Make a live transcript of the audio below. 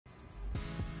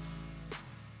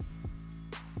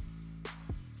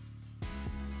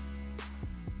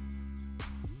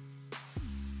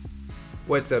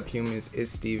What's up, humans?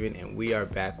 It's Steven, and we are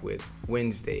back with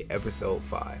Wednesday, episode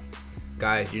 5.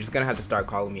 Guys, you're just gonna have to start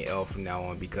calling me L from now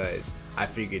on because I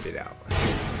figured it out. 2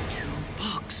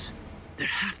 books. There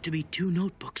have to be 2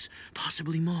 notebooks,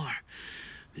 possibly more.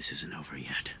 This isn't over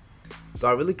yet. So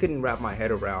I really couldn't wrap my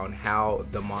head around how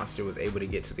the monster was able to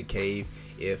get to the cave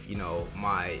if,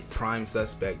 my prime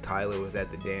suspect, Tyler, was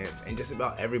at the dance, and just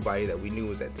about everybody that we knew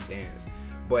was at the dance.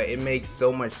 But it makes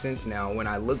so much sense now when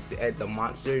I looked at the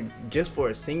monster just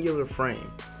for a singular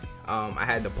frame. I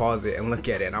had to pause it and look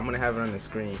at it, and I'm gonna have it on the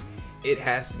screen. It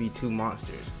has to be 2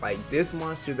 monsters. Like, this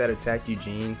monster that attacked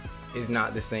Eugene is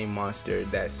not the same monster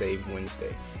that saved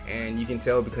Wednesday, and you can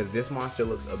tell because this monster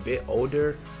looks a bit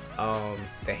older.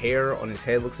 The hair on his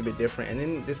head looks a bit different, and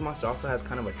then this monster also has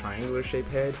kind of a triangular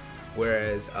shaped head,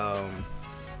 whereas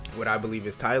what I believe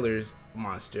is Tyler's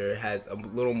monster has a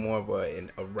little more of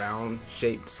a round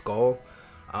shaped skull,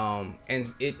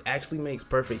 and it actually makes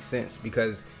perfect sense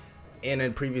because in a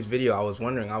previous video I was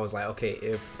wondering, I was like, okay,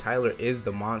 if Tyler is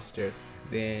the monster,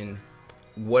 then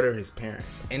what are his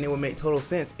parents? And it would make total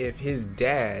sense if his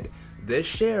dad, the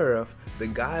sheriff, the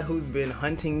guy who's been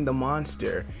hunting the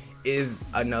monster, is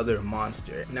another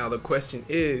monster. Now the question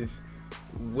is,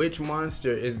 which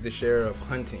monster is the sheriff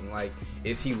hunting? Like,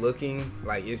 is he looking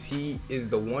like, is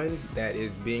the one that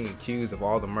is being accused of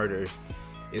all the murders,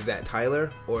 is that Tyler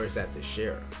or is that the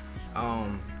sheriff?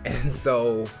 And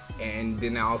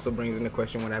then that also brings in the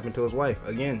question, what happened to his wife?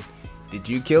 Again, did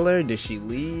you kill her? Did she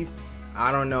leave?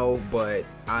 I don't know, but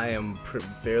I am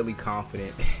fairly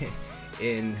confident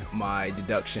in my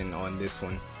deduction on this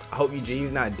one. I hope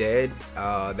Eugene's not dead.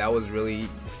 That was really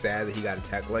sad that he got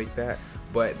attacked like that.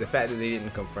 But the fact that they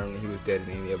didn't confirm that he was dead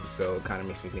in the episode kind of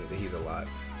makes me think that he's alive.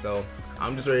 So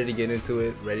I'm just ready to get into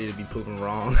it, ready to be proven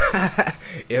wrong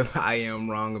if I am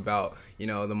wrong about,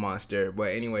 the monster.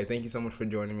 But anyway, thank you so much for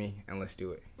joining me, and let's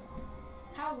do it.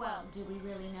 How well do we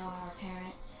really know our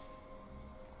parents?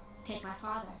 Take my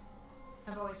father.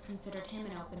 I've always considered him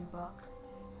an open book.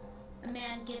 A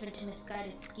man given to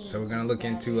misguided schemes. So we're gonna look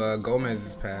into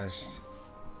Gomez's past.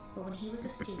 But when he was a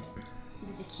student, he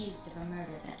was accused of a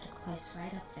murder that took place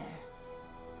right up there.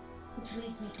 Which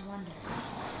leads me to wonder.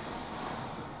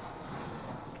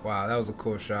 Wow, that was a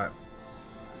cool shot.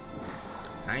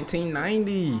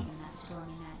 1990.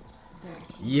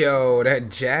 Yo, that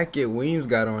jacket Weems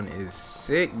got on is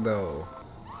sick though.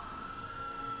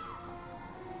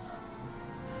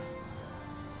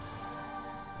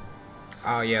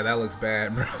 Oh yeah, that looks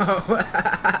bad, bro.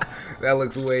 That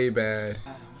looks way bad.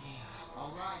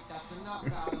 Alright, that's enough,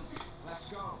 guys. Let's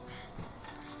go.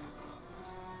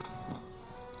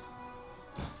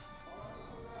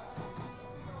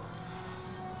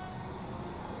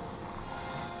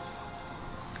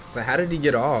 So how did he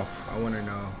get off? I want to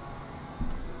know.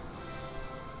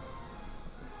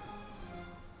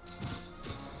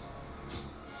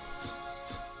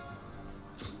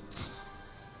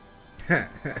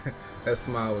 That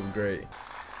smile was great.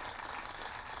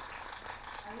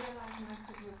 I realize most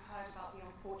of you have heard about the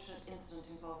unfortunate incident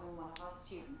involving one of our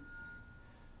students,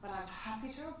 but I'm happy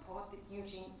to report that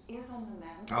Eugene is on the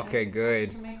mend. Okay,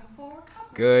 good. To make a full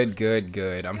recovery.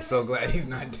 Good. I'm so glad he's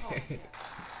not dead.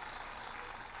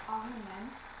 On the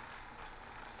mend?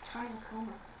 Trying a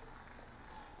coma.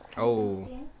 Oh,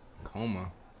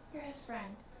 coma. You're his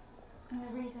friend, and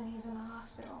the reason he's in the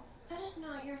hospital. That is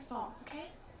not your fault,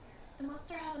 okay? The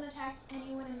monster hasn't attacked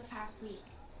anyone in the past week.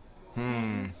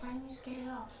 Finally skated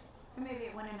off. Or maybe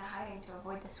it went into hiding to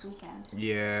avoid this weekend.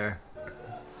 Yeah.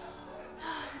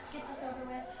 Let's get this over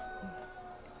with.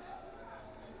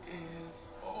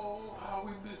 How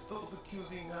we missed those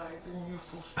accusing eyes and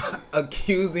useful stuff.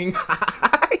 Accusing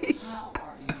eyes. How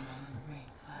are you, Rain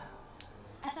Cloud?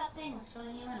 I thought Thing was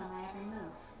filling you in on my every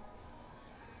move.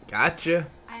 Gotcha.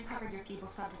 I uncovered your feeble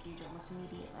subterfuge almost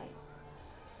immediately.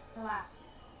 Relax.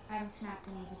 I haven't snapped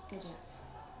any of his digits.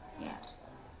 Yet.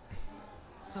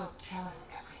 So tell us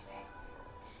everything.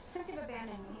 Since you've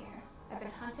abandoned me here, I've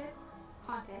been hunted,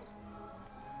 haunted,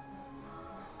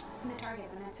 and the target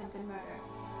of an attempted murder.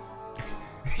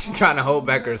 She's trying to hold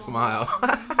back her smile.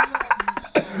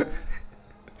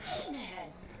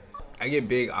 I get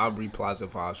big Aubrey Plaza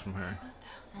vibes from her.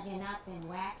 Have you not been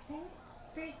waxing?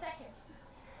 3 seconds.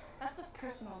 That's a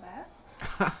personal best.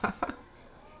 Are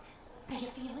you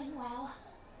feeling well?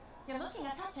 You're looking a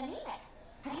touch anemic.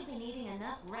 Have you been eating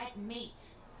enough red meat?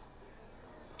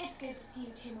 It's good to see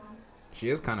you too, Mom. She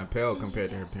is kind of pale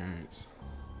compared to her parents.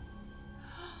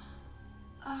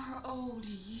 Our old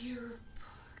yearbook.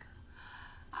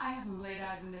 I haven't laid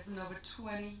eyes on this in over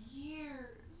 20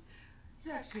 years.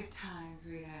 Such good times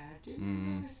we had,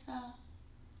 didn't we, Marissa?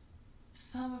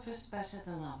 Some of us better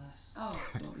than others. Oh,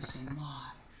 don't be so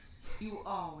modest. You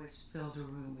always filled a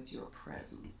room with your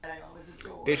presence. I always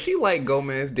adored. Did she like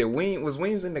Gomez? Was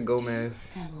Weems into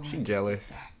Gomez? She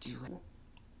jealous.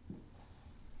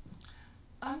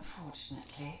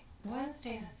 Unfortunately,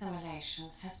 Wednesday's assimilation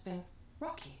has been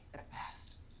rocky at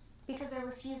best. Because I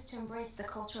refuse to embrace the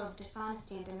culture of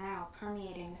dishonesty and denial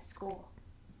permeating the school.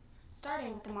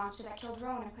 Starting with the monster that killed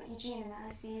Rowan and put Eugene in the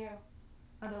ICU.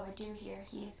 Although I do hear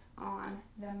he's on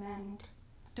the mend.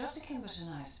 Dr. Kimball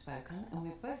and I have spoken, and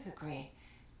we both agree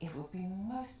it would be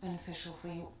most beneficial for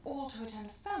you all to attend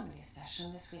a family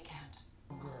session this weekend.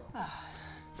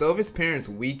 So if his parents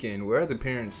weekend, where are the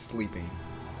parents sleeping?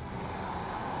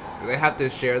 Do they have to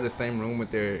share the same room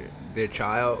with their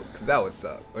child? Because that would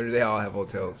suck. Or do they all have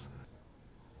hotels?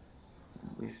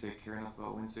 At least they care enough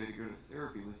about Wednesday to go to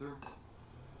therapy with her.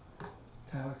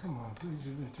 Tyler, come on, please,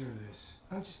 we've been through this.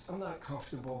 I'm not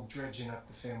comfortable dredging up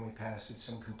the family past with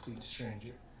some complete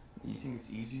stranger. You think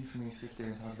it's easy for me to sit there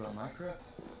and talk about my crap?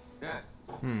 Dad.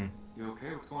 You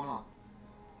okay? What's going on?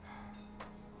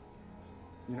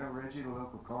 You know Reggie, the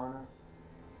local coroner?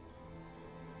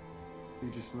 He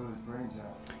just blew his brains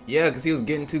out. Yeah, because he was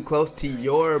getting too close to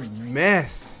your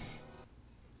mess.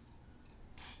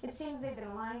 It seems they've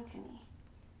been lying to me.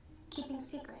 Keeping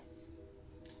secrets.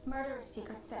 Murderous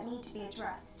secrets that need to be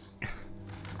addressed.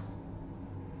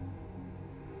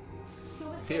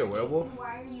 Is he a werewolf? And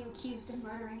why are you accused of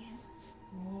murdering him?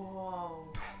 Whoa.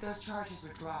 Those charges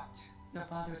were dropped. Your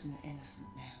father's an innocent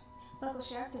man. Local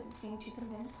sheriff doesn't seem too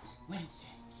convinced. Wednesday,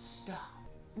 stop.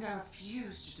 And I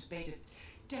refuse to debate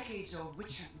a decades-old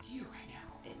witch hunt with you right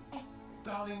now.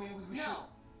 Darling, maybe we should... No!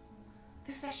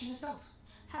 This session is over.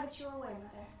 Have it your way,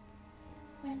 Mother.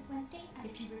 Wednesday,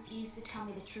 if you refuse to tell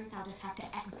me the truth, I'll just have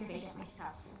to excavate it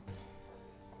myself.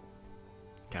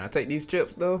 Can I take these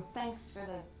chips, though? Thanks for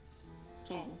the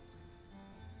candy.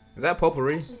 Is that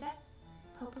potpourri? Actually, that's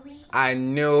potpourri. I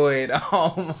knew it.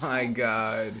 Oh my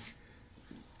god.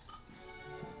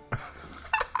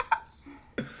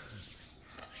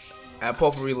 That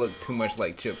potpourri looked too much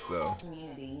like chips, though.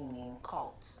 Community, you mean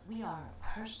cult. We are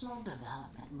a personal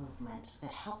development movement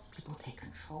that helps people take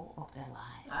control of their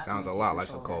lives. Sounds a lot like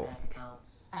a cult.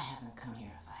 I haven't come here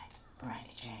to fight,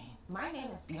 Brandy Jane. My name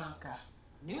is Bianca.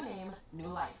 New name, new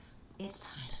life. It's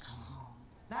time to come home.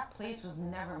 That place was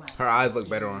never my Her eyes look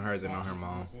better on her than on her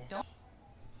mom.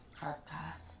 hard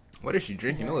pass. What is she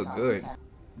drinking? It look good.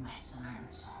 My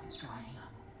siren song is drying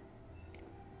up.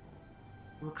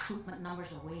 Recruitment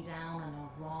numbers are way down and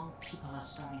the wrong people are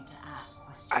starting to ask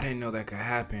questions. I didn't know that could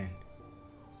happen.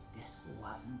 This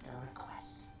wasn't a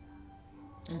request.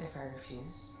 And if I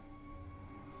refuse?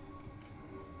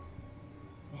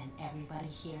 Then everybody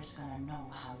here's gonna know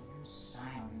how you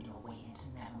sirened your way into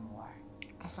Nevermore.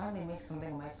 I finally make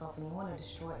something of myself and you want to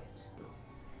destroy it.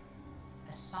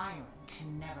 The siren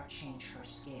can never change her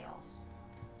scales.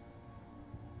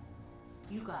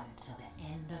 You got until the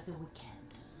end of the weekend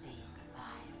to say your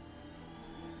goodbyes.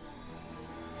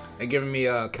 They're giving me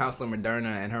Counselor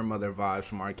Moderna and her mother vibes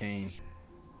from Arcane.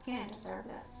 You didn't deserve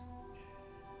this.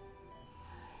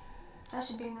 I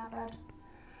should be in that bed.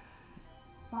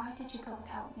 Why did you go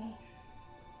without me?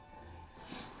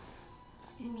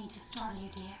 I didn't mean to startle you,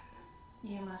 dear.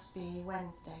 You must be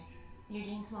Wednesday.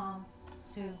 Eugene's moms,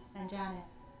 Sue and Janet.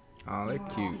 Oh, they're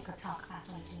cute. We could talk about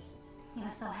lately. He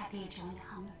was so happy you joined the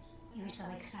Hummers. You were so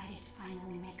excited to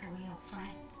finally make a real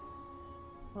friend.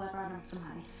 Well, I brought him some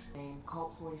honey. Name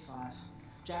Colt 45.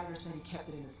 Janitor said he kept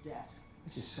it in his desk. I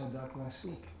just saw Doc last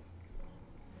week.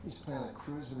 He's planning a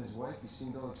cruise with his wife. He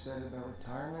seemed all excited about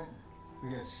retirement. We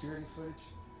got security footage.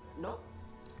 Nope.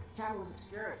 Camera was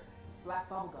obscured. Black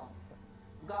bubblegum.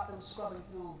 Got them scrubbing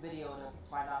through video to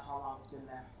find out how long it's been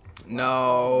there.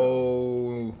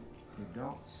 No. You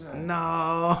don't say.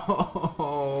 No.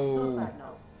 Suicide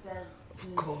note says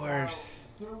Of course.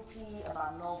 Guilty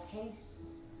about no case.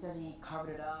 Says he covered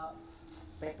it up,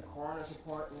 faked the coroner's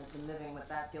report, and has been living with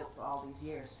that guilt for all these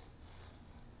years.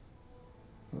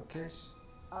 What case?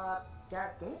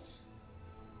 Garrett Gates?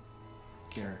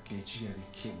 Garrett Gates, you gotta be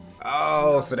kidding me.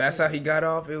 Oh, so that's how he got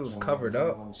off? It was covered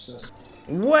up.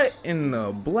 What in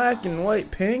the black and white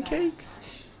pancakes?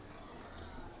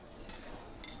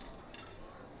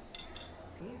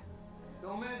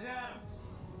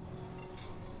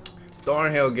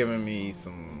 Thornhill giving me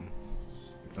some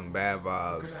bad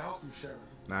vibes.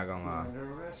 Not gonna lie.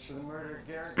 Under arrest for the murder of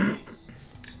Garrett Gates.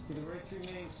 For the right to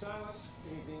remain silent,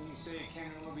 anything you say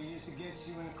can and will be used against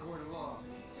you in a court of law.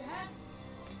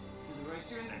 For the right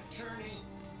to an attorney,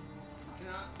 you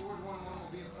cannot afford one will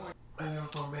be appointed. Manuel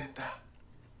Tormenta.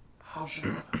 How's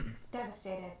your mother?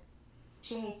 Devastated.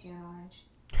 She hates you in Orange.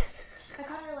 I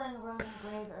caught her laying alone in a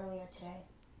grave earlier today.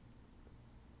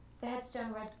 The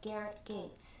headstone read Garrett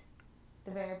Gates,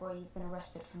 the very boy you've been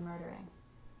arrested for murdering.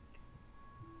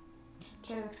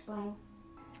 Care to explain?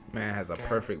 Man has a Garrett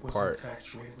perfect was part.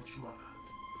 infatuated with your mother.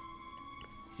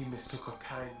 He mistook her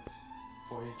kindness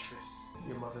for interest.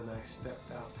 Your mother and I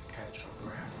stepped out to catch her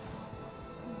breath.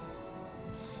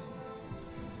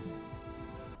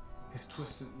 His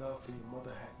twisted love for your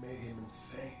mother had made him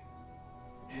insane.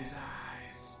 His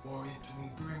eyes bore into me,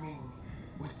 brimming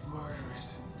with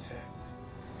murderous intent.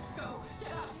 Go!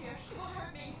 Get out of here! He won't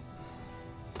hurt me!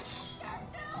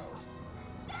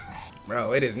 No!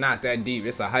 Bro, it is not that deep.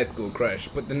 It's a high school crush.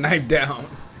 Put the knife down.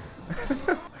 My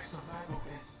survival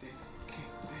instinct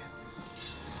kicked in.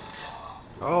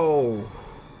 Oh.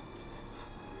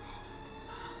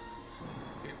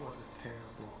 It was a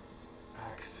terrible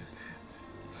accident.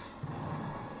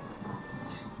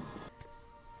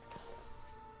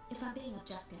 If I'm being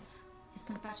objective, his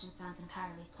confession sounds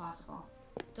entirely plausible.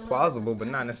 Plausible, but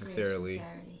not Delivered with a degree of necessarily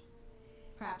sincerity.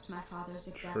 Perhaps my father is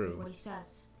exactly true. what he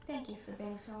says. Thank you for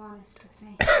being so honest with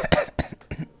me.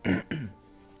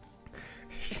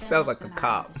 She sounds like a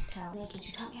cop. Because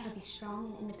you taught me how to be strong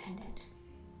and independent.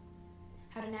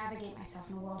 How to navigate myself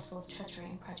in a world full of treachery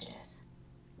and prejudice.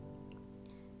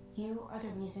 You are the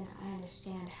reason I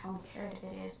understand how imperative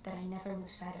it is that I never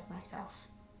lose sight of myself.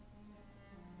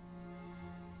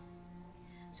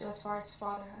 So as far as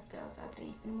fatherhood goes, I'd say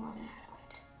you've been more than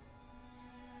adequate.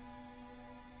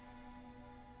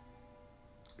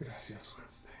 Gracias,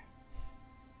 Wednesday.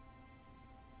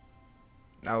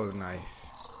 That was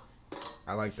nice.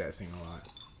 I like that scene a lot.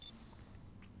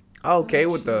 Okay,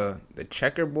 with the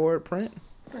checkerboard print.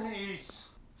 Grace.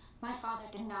 My father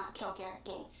did not kill Garrett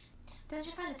Gates. Don't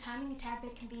you find the timing a tad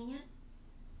bit convenient?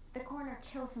 The coroner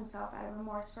kills himself out of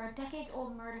remorse for a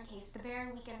decades-old murder case the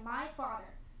very weekend my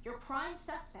father, your prime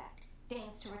suspect,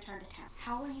 deigns to return to town.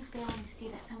 How are you failing to see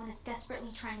that someone is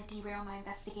desperately trying to derail my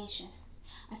investigation?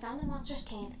 I found the monster's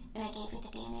cave, and I gave you the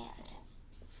DNA evidence.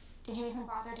 Did you even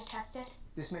bother to test it?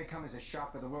 This may come as a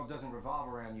shock, but the world doesn't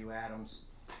revolve around you, Adams.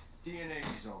 DNA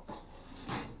results.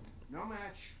 No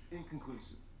match,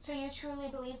 inconclusive. So you truly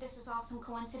believe this is all some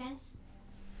coincidence?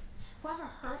 Whoever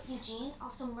hurt Eugene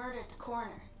also murdered the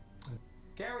coroner.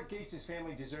 Garrett Gates'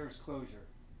 family deserves closure,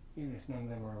 even if none of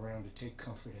them are around to take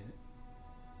comfort in it.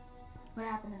 What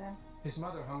happened to them? His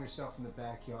mother hung herself in the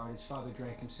backyard, his father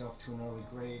drank himself to an early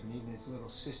grave, and even his little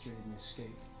sister didn't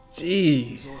escape.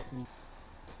 Jeez.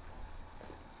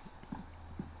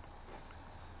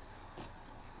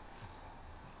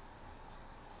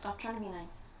 Stop trying to be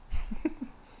nice.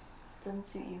 Doesn't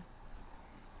suit you.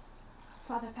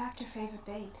 Father packed her favorite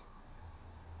bait.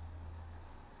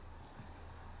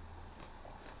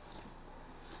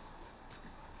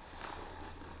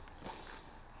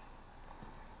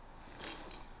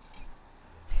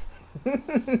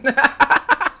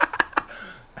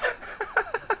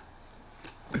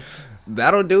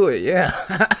 That'll do it, yeah.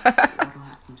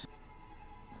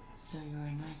 So you're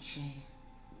a nightshade.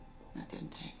 That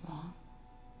didn't take long.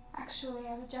 Actually,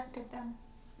 I rejected them.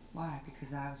 Why?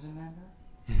 Because I was a member?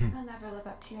 I'll never live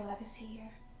up to your legacy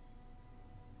here.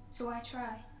 So why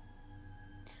try?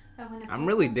 I'm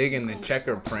really digging the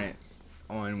checker print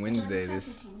on Wednesday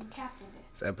this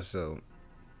episode.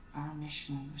 Our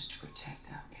mission was to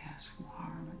protect outcasts from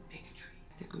harm and bigotry.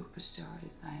 The group was started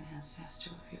by an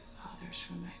ancestor of your father's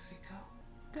from Mexico.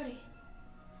 Goody.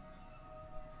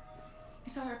 I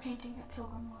saw her painting at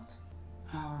Pilgrim World.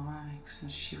 How ironic,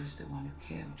 since she was the one who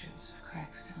killed Joseph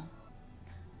Crackstone.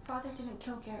 Father didn't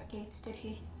kill Garrett Gates, did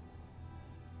he?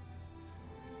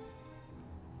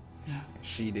 No.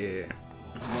 She did.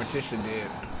 Morticia did.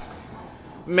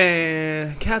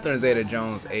 Man, Catherine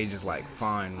Zeta-Jones ages like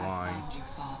fine wine. I found your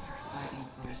father fighting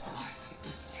for his life. It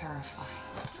was terrifying.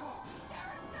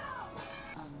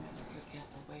 I'll never forget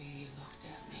the way he looked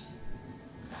at me.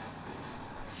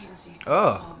 He was even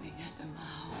foaming at the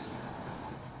mouth.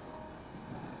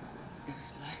 It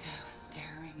was like I was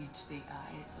staring into the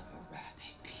eyes of a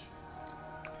rabid beast.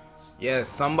 Yes,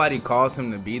 somebody caused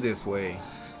him to be this way.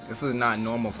 This was not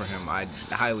normal for him, I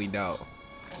highly doubt.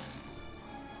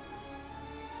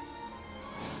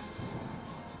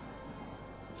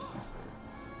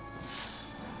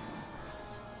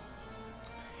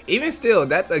 Even still,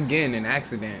 that's again an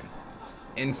accident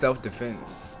in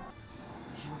self-defense.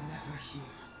 You were never here.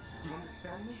 You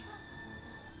understand me?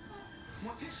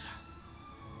 Morticia!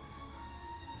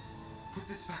 Put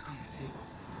this back on the table.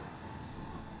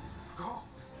 Go!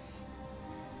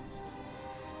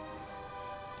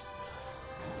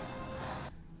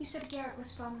 You said Garrett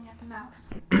was foaming at the mouth.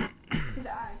 His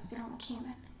eyes didn't look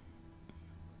human.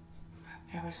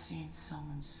 Ever seen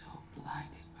someone so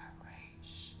blinded by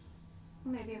rage?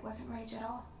 Maybe it wasn't rage at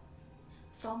all.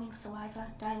 Foaming saliva,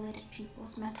 dilated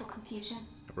pupils, mental confusion.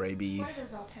 Rabies. What are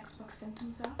those all textbook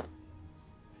symptoms of?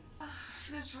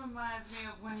 This reminds me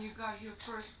of when you got your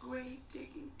first grave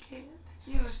digging kit.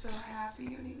 You were so happy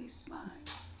you nearly smiled.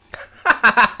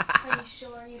 Are you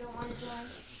sure you don't want to join?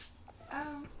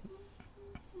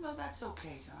 No, that's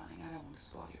okay, darling. I don't want to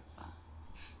spoil your fun.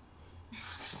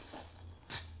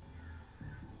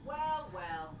 Well,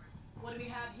 well. What do we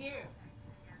have here?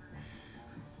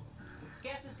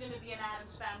 Guess it's gonna be an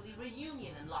Addams Family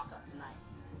reunion in lockup tonight.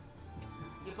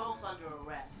 You're both under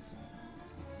arrest.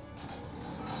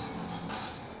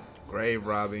 Grave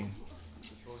robbing.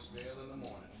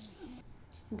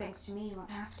 Thanks to me, you won't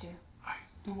have to. I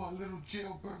knew our little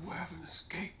jailbird will have an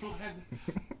escape plan.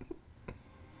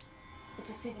 It's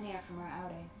a souvenir from our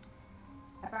outing.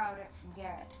 I borrowed it from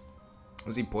Garrett.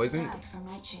 Was he poisoned? Died from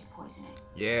nightshade poisoning.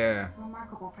 Yeah.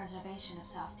 Remarkable preservation of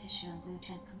soft tissue and blue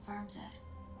tint confirms it.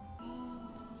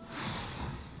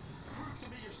 Prove to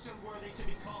me you're still worthy to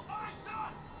be called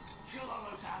Einstein! Kill all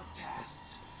those outcasts!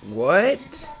 What?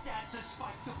 That's a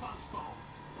spike to punch bowl!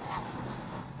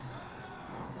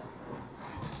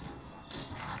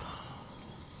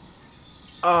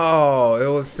 Oh, it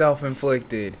was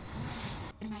self-inflicted.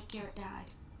 The night Garrett died,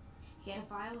 he had a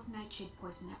vial of nightshade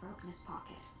poison that broke in his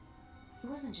pocket. He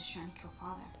wasn't just trying to kill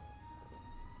father.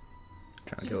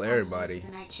 Trying to kill everybody.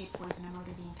 The nightshade poison and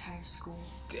murder the entire school.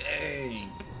 Dang.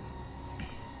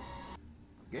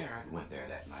 Garrett went there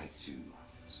that night to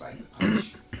spike the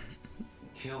punch and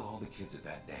kill all the kids at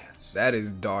that dance. That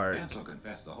is dark. Ansel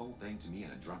confessed the whole thing to me in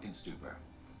a drunken stupor.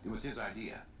 It was his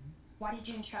idea. Why did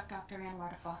you instruct Dr. Anwar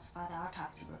to falsify the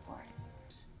autopsy report?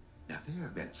 Now, if there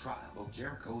had been a trial, both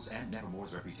Jericho's and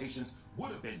Nevermore's reputations would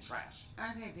have been trashed.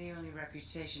 I think the only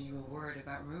reputation you were worried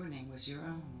about ruining was your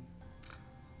own.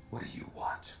 What do you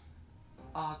want?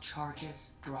 All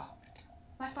charges dropped.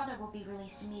 My father will be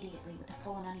released immediately with a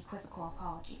full and unequivocal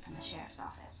apology from the sheriff's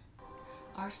office.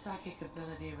 Our psychic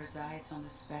ability resides on the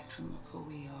spectrum of who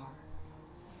we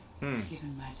are.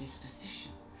 Given my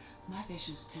disposition, my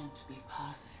visions tend to be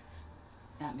positive.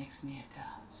 That makes me a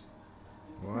dove.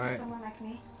 For What? someone like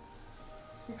me,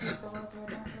 who sees the world through a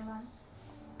darker lens.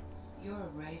 You're a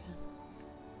raven.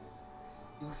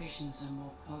 Your visions are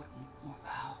more potent, more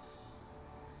powerful.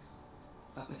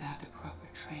 But without the proper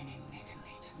training, they can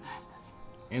lead to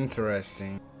madness.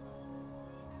 Interesting.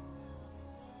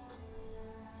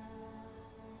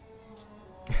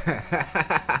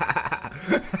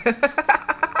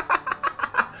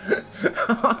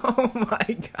 Oh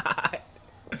my god.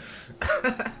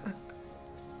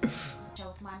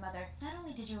 With my mother, not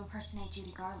only did you impersonate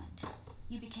Judy Garland,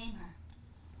 you became her.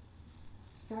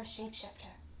 You're a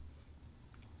shapeshifter.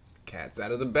 Cat's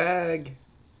out of the bag.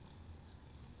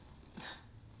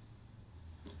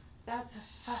 That's a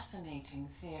fascinating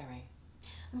theory.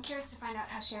 I'm curious to find out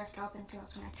how Sheriff Galpin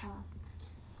feels when I tell him.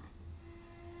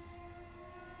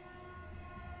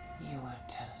 You won't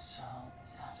tell a soul,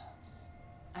 Miss Adams.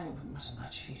 And it wouldn't matter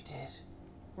much if you did.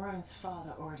 Rowan's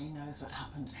father already knows what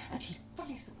happened, and he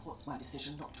fully supports my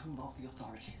decision not to involve the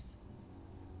authorities.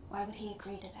 Why would he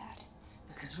agree to that?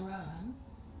 Because Rowan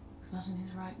was not in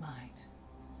his right mind.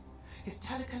 His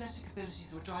telekinetic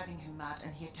abilities were driving him mad,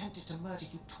 and he attempted to murder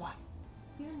you twice.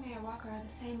 You and Mayor Walker are the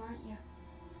same, aren't you?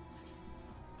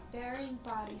 Burying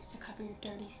bodies to cover your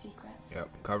dirty secrets. Yep,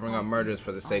 covering up murders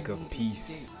for the sake of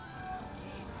peace.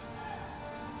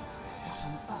 What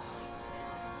on earth?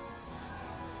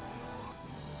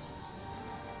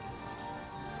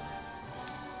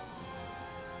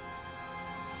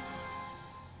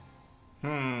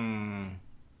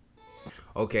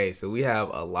 Okay, so we have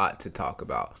a lot to talk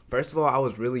about. First of all, I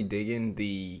was really digging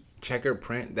the checker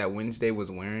print that Wednesday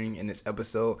was wearing in this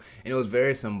episode, and it was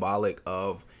very symbolic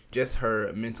of just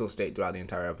her mental state throughout the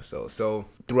entire episode. So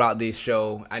throughout this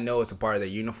show, I know it's a part of their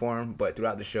uniform, but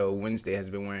throughout the show, Wednesday has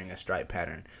been wearing a stripe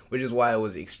pattern, which is why it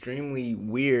was extremely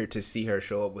weird to see her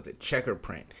show up with a checker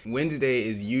print. Wednesday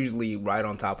is usually right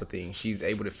on top of things. She's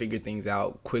able to figure things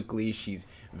out quickly. She's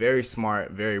very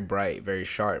smart, very bright, very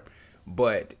sharp.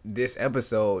 But this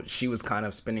episode, she was kind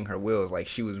of spinning her wheels. Like,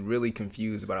 she was really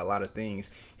confused about a lot of things.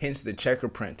 Hence the checker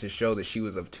print to show that she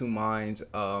was of two minds,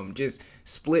 just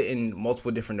split in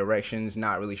multiple different directions,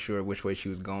 not really sure which way she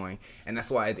was going. And that's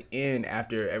why at the end,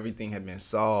 after everything had been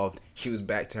solved, she was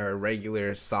back to her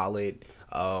regular solid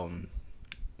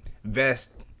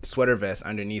sweater vest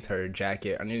underneath her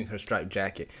jacket, underneath her striped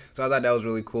jacket. So I thought that was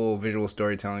really cool visual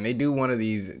storytelling. They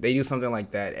do something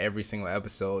like that every single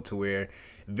episode, to where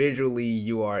visually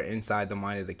you are inside the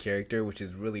mind of the character, which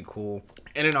is really cool.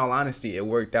 And in all honesty, it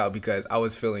worked out because I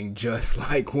was feeling just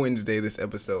like Wednesday this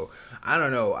episode. I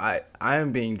don't know, I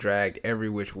am being dragged every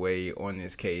which way on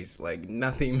this case. Like,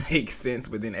 nothing makes sense,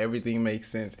 but then everything makes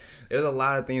sense. There's a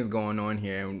lot of things going on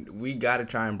here, and we got to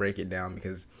try and break it down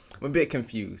because I'm a bit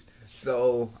confused.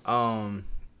 So,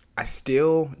 I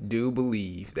still do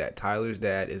believe that Tyler's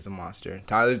dad is a monster.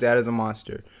 Tyler's dad is a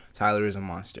monster. Tyler is a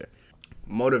monster.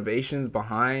 Motivations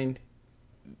behind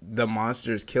the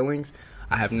monster's killings,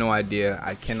 I have no idea.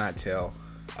 I cannot tell.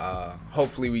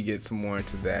 Hopefully we get some more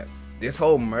into that. This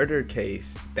whole murder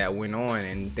case that went on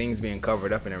and things being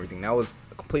covered up and everything, that was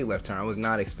a complete left turn. I was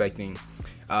not expecting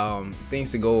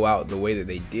things to go out the way that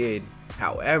they did.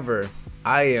 However,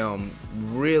 I am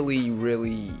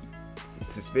really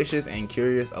suspicious and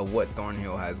curious of what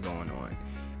Thornhill has going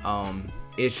on.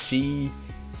 Is she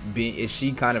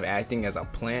kind of acting as a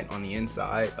plant on the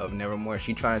inside of Nevermore? Is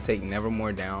she trying to take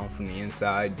Nevermore down from the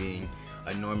inside, being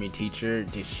a normie teacher?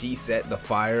 Did she set the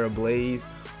fire ablaze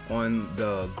on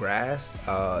the grass?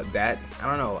 That, I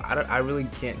don't know. I really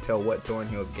can't tell what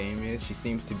Thornhill's game is. She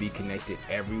seems to be connected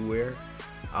everywhere.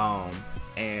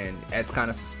 And that's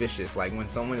kind of suspicious. Like, when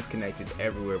someone is connected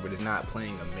everywhere but is not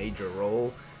playing a major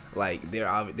role, like, they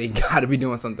gotta be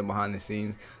doing something behind the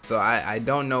scenes. So I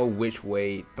don't know which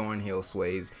way Thornhill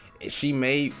sways. They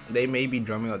may be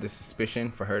drumming up this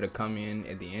suspicion for her to come in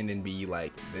at the end and be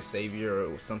like the savior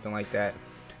or something like that.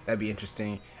 That'd be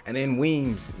interesting. And then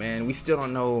Weems, man, we still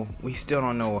don't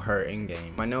know her end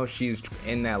game. I know she's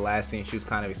in that last scene, she was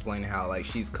kind of explaining how, like,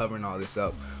 she's covering all this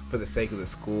up for the sake of the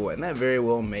school, and that very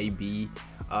well may be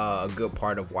a good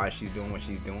part of why she's doing what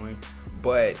she's doing.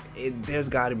 But there's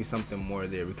got to be something more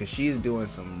there, because she's doing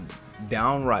some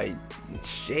downright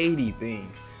shady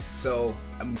things. So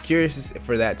I'm curious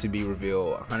for that to be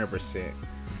revealed 100%.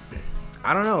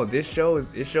 I don't know. This show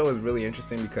is really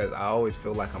interesting because I always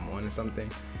feel like I'm onto something,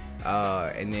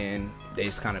 and then they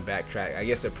just kind of backtrack. I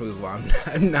guess it proves why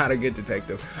I'm not a good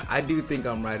detective. I do think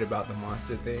I'm right about the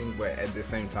monster thing, but at the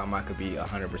same time I could be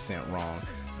 100% wrong.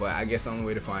 But I guess the only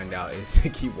way to find out is to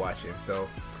keep watching. So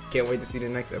can't wait to see the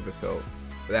next episode.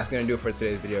 But that's gonna do it for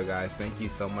today's video, guys. Thank you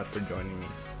so much for joining me.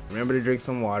 Remember to drink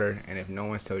some water, and if no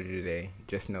one's told you today,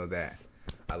 just know that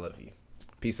I love you.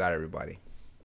 Peace out, everybody.